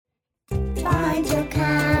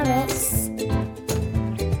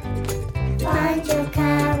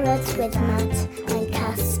with Matt and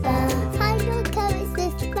Casper. Find your carrots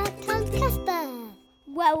with Matt and Casper.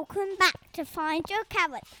 Welcome back to Find Your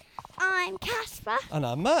Carrots. I'm Casper. And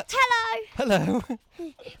I'm Matt. Hello. Hello.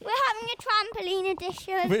 We're having a trampoline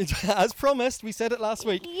edition. As promised, we said it last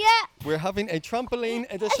week. Yeah. We're having a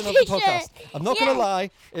trampoline edition of the podcast. I'm not going to lie,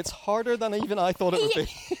 it's harder than even I thought it would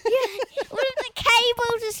be. Yeah. With the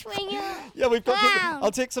cable to swing it. Yeah, we've got. Wow.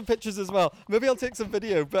 I'll take some pictures as well. Maybe I'll take some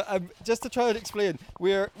video. But just to try and explain,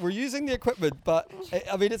 we're using the equipment, but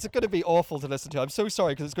I mean it's going to be awful to listen to. I'm so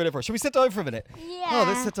sorry because it's going everywhere. Should we sit down for a minute? Yeah. Oh,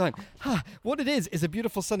 let's sit down. What it is a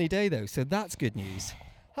beautiful sunny day though, so that's good news.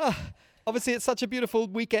 Obviously, it's such a beautiful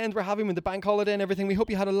weekend we're having with the bank holiday and everything. We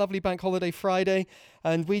hope you had a lovely bank holiday Friday.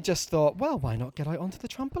 And we just thought, well, why not get out onto the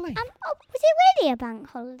trampoline? Was it really a bank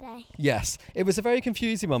holiday? Yes. It was a very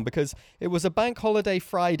confusing one because it was a bank holiday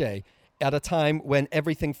Friday at a time when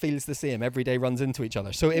everything feels the same. Every day runs into each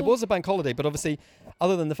other. So it was a bank holiday, but obviously,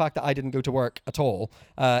 other than the fact that I didn't go to work at all,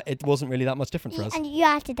 it wasn't really that much different for us. And you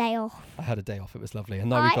had a day off. I had a day off. It was lovely.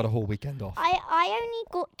 And now we've got a whole weekend off. I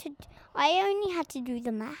only had to do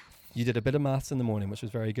the math. You did a bit of maths in the morning, which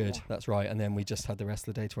was very good. Yeah. That's right. And then we just had the rest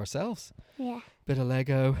of the day to ourselves. Yeah. Bit of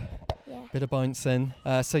Lego, Yeah. bit of bouncing.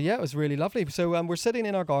 So yeah, it was really lovely. So we're sitting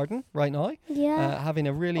in our garden right now, Yeah. having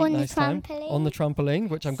a really On the nice time trampoline. on the trampoline,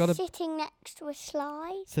 which I'm gonna Sitting next to a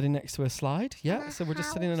slide. sitting next to a slide. Yeah, our so we're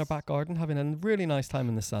just sitting in our house. back garden, having a really nice time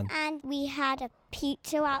in the sun. And we had a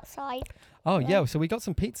pizza outside. Oh yeah, so we got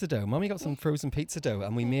some pizza dough. Mummy got some frozen pizza dough,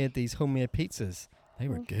 and we made these homemade pizzas. They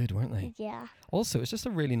were good, weren't they? Yeah. Also, it's just a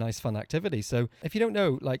really nice, fun activity. So if you don't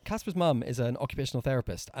know, like Casper's mum is an occupational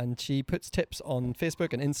therapist and she puts tips on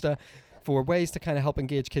Facebook and Insta for ways to kind of help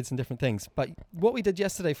engage kids in different things. But what we did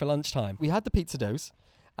yesterday for lunchtime, we had the pizza doughs.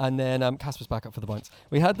 And then Casper's back up for the bounce.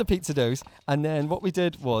 We had the pizza doughs, and then what we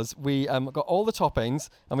did was we got all the toppings,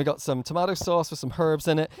 and we got some tomato sauce with some herbs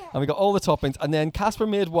in it, and we got all the toppings. And then Casper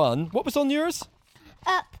made one. What was on yours?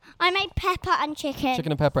 I made pepper and chicken.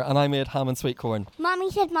 Chicken and pepper, and I made ham and sweet corn. Mummy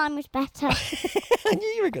said mine was better. I knew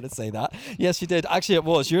you were going to say that. Yes, you did. Actually, it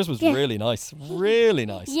was. Yours was really nice. Really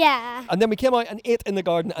nice. Yeah. And then we came out and ate in the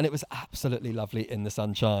garden, and it was absolutely lovely in the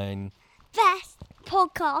sunshine. Best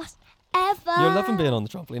podcast ever. You're loving being on the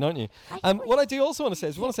trampoline, aren't you? I What I do also want to say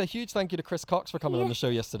is we want to say a huge thank you to Chris Cox for coming on the show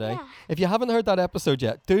yesterday. Yeah. If you haven't heard that episode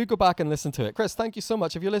yet, do go back and listen to it. Chris, thank you so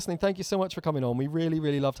much. If you're listening, thank you so much for coming on. We really,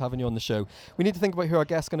 really loved having you on the show. We need to think about who our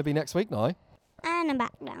guest's going to be next week now. And I'm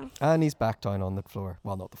back now. And he's back down on the floor.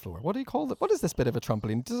 Well, not the floor. What do you call it? What is this bit of a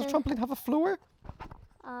trampoline? Does a trampoline have a floor?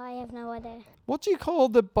 I have no idea. What do you call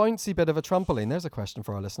the bouncy bit of a trampoline? There's a question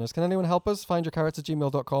for our listeners. Can anyone help us?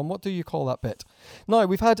 findyourcarrots@gmail.com. What do you call that bit? Now,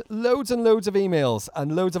 we've had loads and loads of emails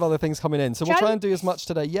and loads of other things coming in. So we'll try and do as much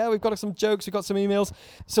today. Yeah, we've got some jokes. We've got some emails.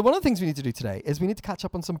 So one of the things we need to do today is we need to catch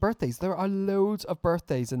up on some birthdays. There are loads of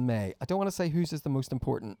birthdays in May. I don't want to say whose is the most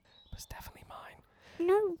important, but it's definitely mine.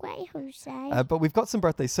 No way, Jose. But we've got some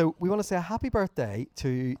birthdays. So we want to say a happy birthday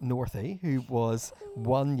to Northy, who was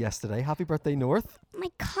 1 yesterday. Happy birthday, North. My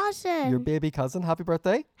cousin. Your baby cousin. Happy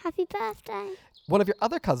birthday. Happy birthday. One of your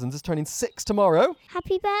other cousins is turning 6 tomorrow.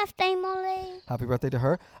 Happy birthday, Molly. Happy birthday to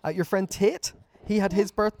her. Your friend Tate, he had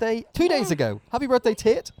his birthday 2 days ago. Happy birthday,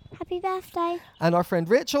 Tate. Happy birthday. And our friend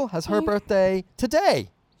Rachel has her birthday today.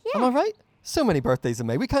 Yeah. Am I right? So many birthdays in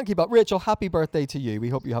May. We can't keep up. Rachel, happy birthday to you. We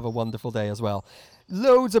hope you have a wonderful day as well.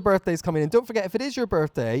 Loads of birthdays coming in. Don't forget, if it is your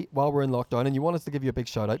birthday while we're in lockdown and you want us to give you a big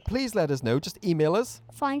shout out, please let us know. Just email us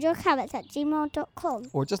findyourcarrots@gmail.com.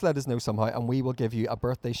 or just let us know somehow and we will give you a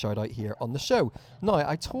birthday shout out here on the show. Now,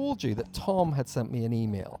 I told you that Tom had sent me an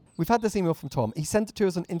email. We've had this email from Tom. He sent it to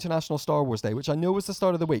us on International Star Wars Day, which I know was the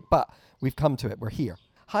start of the week, but we've come to it. We're here.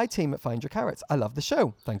 Hi, team at Find Your Carrots. I love the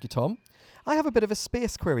show. Thank you, Tom. I have a bit of a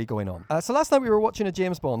space query going on. So last night we were watching a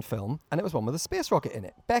James Bond film, and it was one with a space rocket in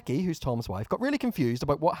it. Becky, who's Tom's wife, got really confused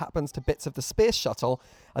about what happens to bits of the space shuttle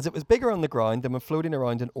as it was bigger on the ground than when floating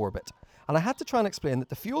around in orbit. And I had to try and explain that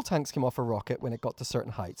the fuel tanks came off a rocket when it got to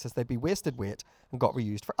certain heights, as they'd be wasted weight and got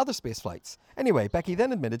reused for other space flights. Anyway, Becky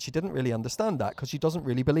then admitted she didn't really understand that because she doesn't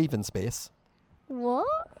really believe in space. What?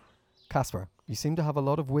 Casper, you seem to have a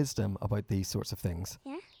lot of wisdom about these sorts of things.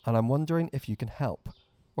 Yeah? And I'm wondering if you can help.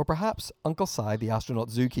 Or perhaps Uncle Si, the astronaut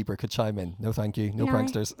zookeeper, could chime in. No thank you, no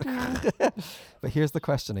pranksters. No. But here's the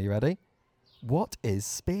question, are you ready? What is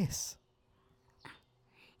space?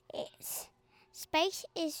 Space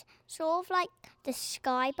is sort of like the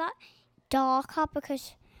sky, but darker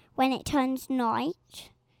because when it turns night,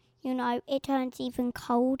 it turns even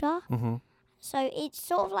colder. Mm-hmm. So it's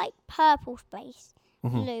sort of like purple space,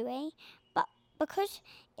 Mm-hmm. bluey, but because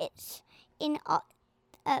it's in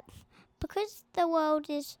because the world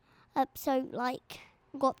is so like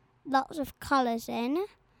got lots of colours in,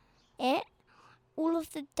 it, all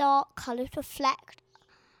of the dark colours reflect.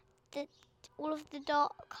 All of the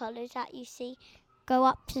dark colours that you see go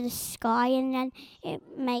up to the sky, and then it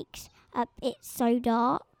makes it so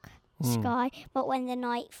dark sky. But when the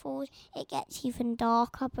night falls, it gets even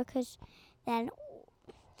darker because then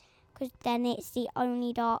it's the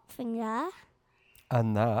only dark thing there.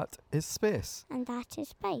 And that is space. And that is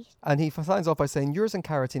space. And he signs off by saying, yours in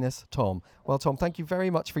carrotiness, Tom. Well, Tom, thank you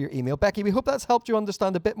very much for your email. Becky, we hope that's helped you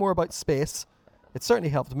understand a bit more about space. It certainly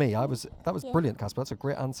helped me. That was brilliant, Casper. That's a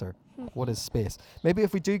great answer. What is space? Maybe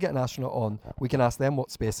if we do get an astronaut on, we can ask them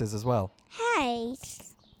what space is as well. Hey.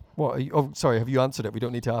 What? Oh, sorry. Have you answered it? We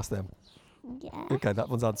don't need to ask them. Yeah. Okay, that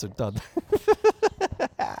one's answered. Done.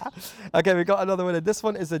 Okay, we got another one. This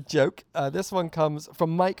one is a joke. This one comes from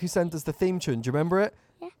Mike, who sent us the theme tune. Do you remember it?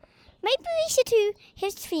 Yeah. Maybe we should do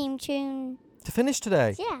his theme tune. To finish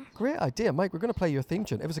today? Yeah. Great idea, Mike. We're going to play your theme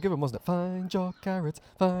tune. It was a good one, wasn't it? Find your carrots,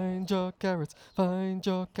 find your carrots, find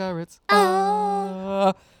your carrots.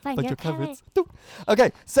 Find your carrots.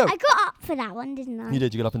 Okay, so. I got up for that one, didn't I? You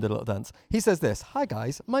did. You got up and did a little dance. He says this. Hi,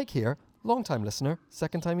 guys. Mike here. Long-time listener,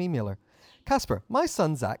 second-time emailer. Casper, my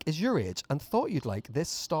son Zach is your age and thought you'd like this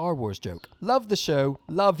Star Wars joke. Love the show.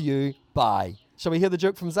 Love you. Bye. Shall we hear the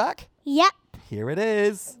joke from Zach? Yep. Here it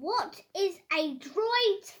is. What is a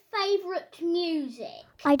droid's favourite music?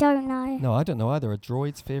 I don't know. No, I don't know either. A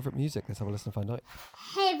droid's favourite music. Let's have a listen and find out.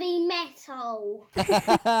 Heavy metal.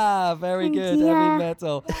 Very good. Yeah. Heavy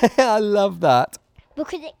metal. I love that.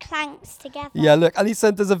 Because it clanks together. Yeah, look, and he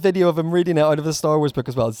sent us a video of him reading it out of the Star Wars book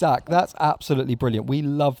as well. Zach, that's absolutely brilliant. We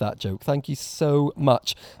love that joke. Thank you so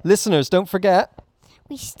much. Listeners, don't forget,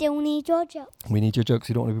 We still need your joke. we need your jokes.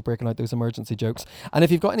 You don't want to be breaking out those emergency jokes. And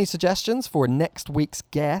if you've got any suggestions for next week's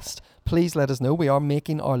guest, please let us know. We are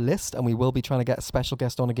making our list and we will be trying to get a special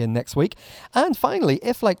guest on again next week. And finally,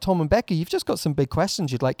 if like Tom and Becky, you've just got some big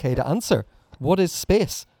questions you'd like Kay to answer. What is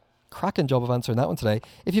space? Cracking job of answering that one today.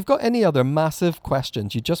 If you've got any other massive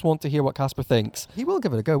questions, you just want to hear what Casper thinks, he will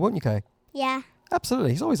give it a go, won't you, Kay? Yeah.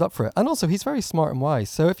 Absolutely, he's always up for it, and also he's very smart and wise.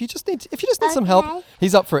 So if you just need some help,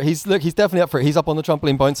 he's up for it. He's definitely up for it. He's up on the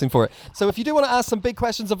trampoline bouncing for it. So if you do want to ask some big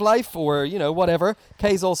questions of life, or whatever,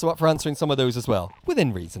 Kay's also up for answering some of those as well,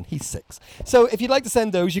 within reason. He's 6. So if you'd like to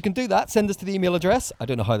send those, you can do that. Send us to the email address. I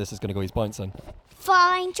don't know how this is going to go. He's bouncing.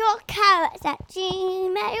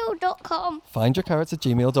 findyourcarrots@gmail.com.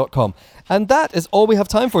 Findyourcarrots@gmail.com. And that is all we have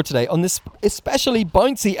time for today on this especially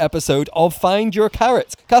bouncy episode of Find Your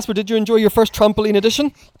Carrots. Casper, did you enjoy your first trampoline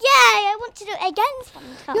edition? Yeah, I want to do it again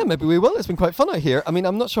sometime. Yeah, maybe we will. It's been quite fun out here. I mean,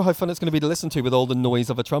 I'm not sure how fun it's going to be to listen to with all the noise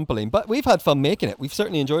of a trampoline, but we've had fun making it. We've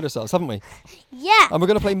certainly enjoyed ourselves, haven't we? Yeah. And we're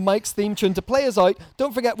going to play Mike's theme tune to play us out.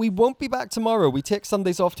 Don't forget, we won't be back tomorrow. We take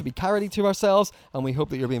Sundays off to be carroty to ourselves, and we hope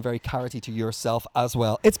that you're being very carroty to yourself as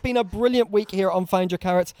well. It's been a brilliant week here on Find Your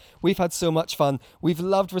Carrots. We've had so much fun. We've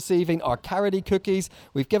loved receiving our carroty cookies.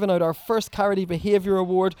 We've given out our first Carroty Behaviour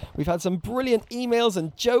Award. We've had some brilliant emails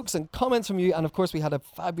and jokes and comments from you, and of course we had a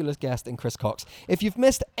fabulous guest in Chris Cox. If you've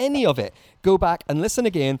missed any of it, go back and listen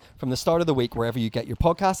again from the start of the week wherever you get your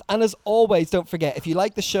podcasts. And as always, don't forget, if you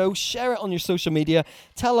like the show, share it on your social media,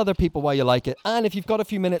 tell other people why you like it, and if you've got a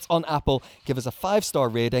few minutes on Apple, give us a 5-star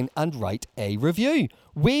rating and write a review.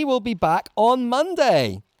 We will be back on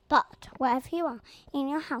Monday. But wherever you are, in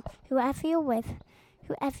your house, whoever you're with,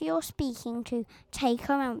 whoever you're speaking to, take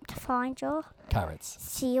a moment to find your Carrots.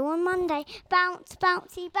 See you on Monday. Bounce,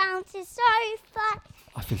 bouncy, bounce is so fun.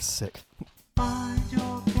 I feel sick. Find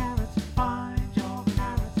your carrots, find your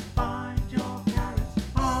carrots, find your carrots.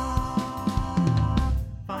 Ah,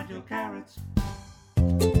 find your carrots.